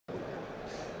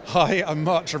Hi, I'm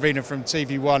Mark Trevina from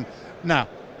tvONE. Now,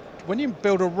 when you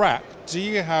build a rack, do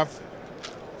you have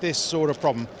this sort of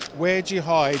problem? Where do you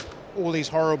hide all these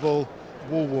horrible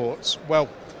wall warts? Well,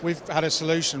 we've had a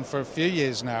solution for a few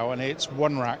years now, and it's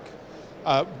ONErack.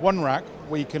 ONErack,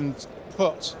 we can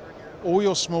put all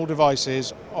your small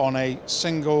devices on a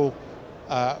single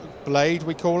blade,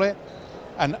 we call it,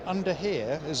 and under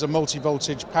here is a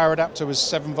multi-voltage power adapter with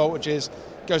 7 voltages,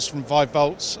 goes from 5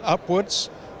 volts upwards,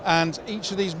 and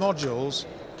each of these modules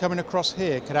coming across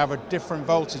here could have a different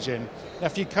voltage in. Now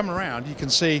if you come around, you can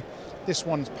see this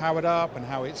one's powered up and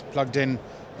how it's plugged in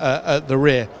at the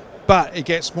rear, but it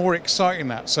gets more exciting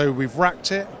than that. So we've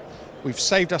racked it, we've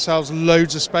saved ourselves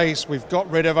loads of space, we've got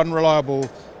rid of unreliable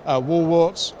wall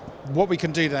warts. What we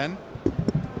can do then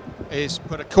is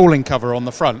put a cooling cover on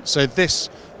the front, so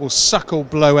this will suckle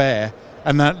blow air,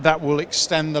 and that will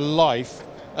extend the life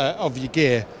of your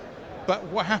gear. But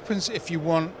what happens if you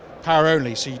want power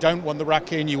only? So you don't want the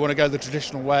rack in, you want to go the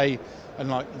traditional way and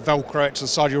like Velcro it to the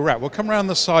side of your rack. We'll come around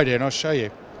the side here and I'll show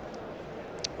you.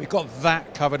 We've got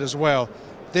that covered as well.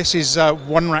 This is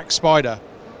ONErack Spider.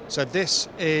 So this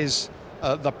is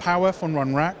the power from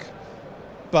ONErack,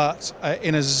 but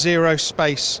in a zero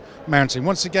space mounting.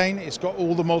 Once again, it's got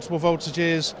all the multiple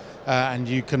voltages and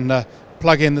you can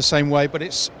plug in the same way, but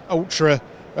it's ultra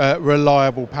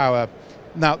reliable power.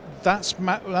 Now that's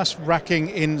racking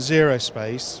in zero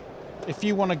space. If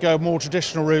you want to go a more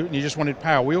traditional route and you just wanted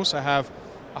power, we also have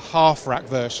a half rack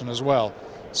version as well.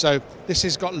 So this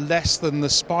has got less than the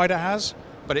Spider has,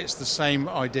 but it's the same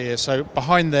idea. So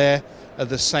behind there are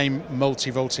the same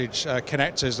multi-voltage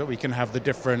connectors that we can have the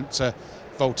different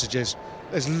voltages.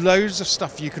 There's loads of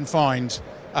stuff you can find.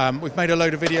 We've made a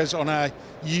load of videos on our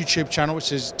YouTube channel,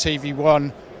 which is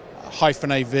tvONE-AV.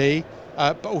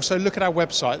 But also look at our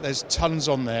website, there's tons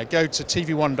on there. Go to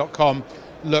tvone.com,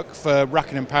 look for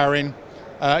racking and powering.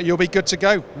 You'll be good to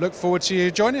go. Look forward to you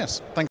joining us. Thank you.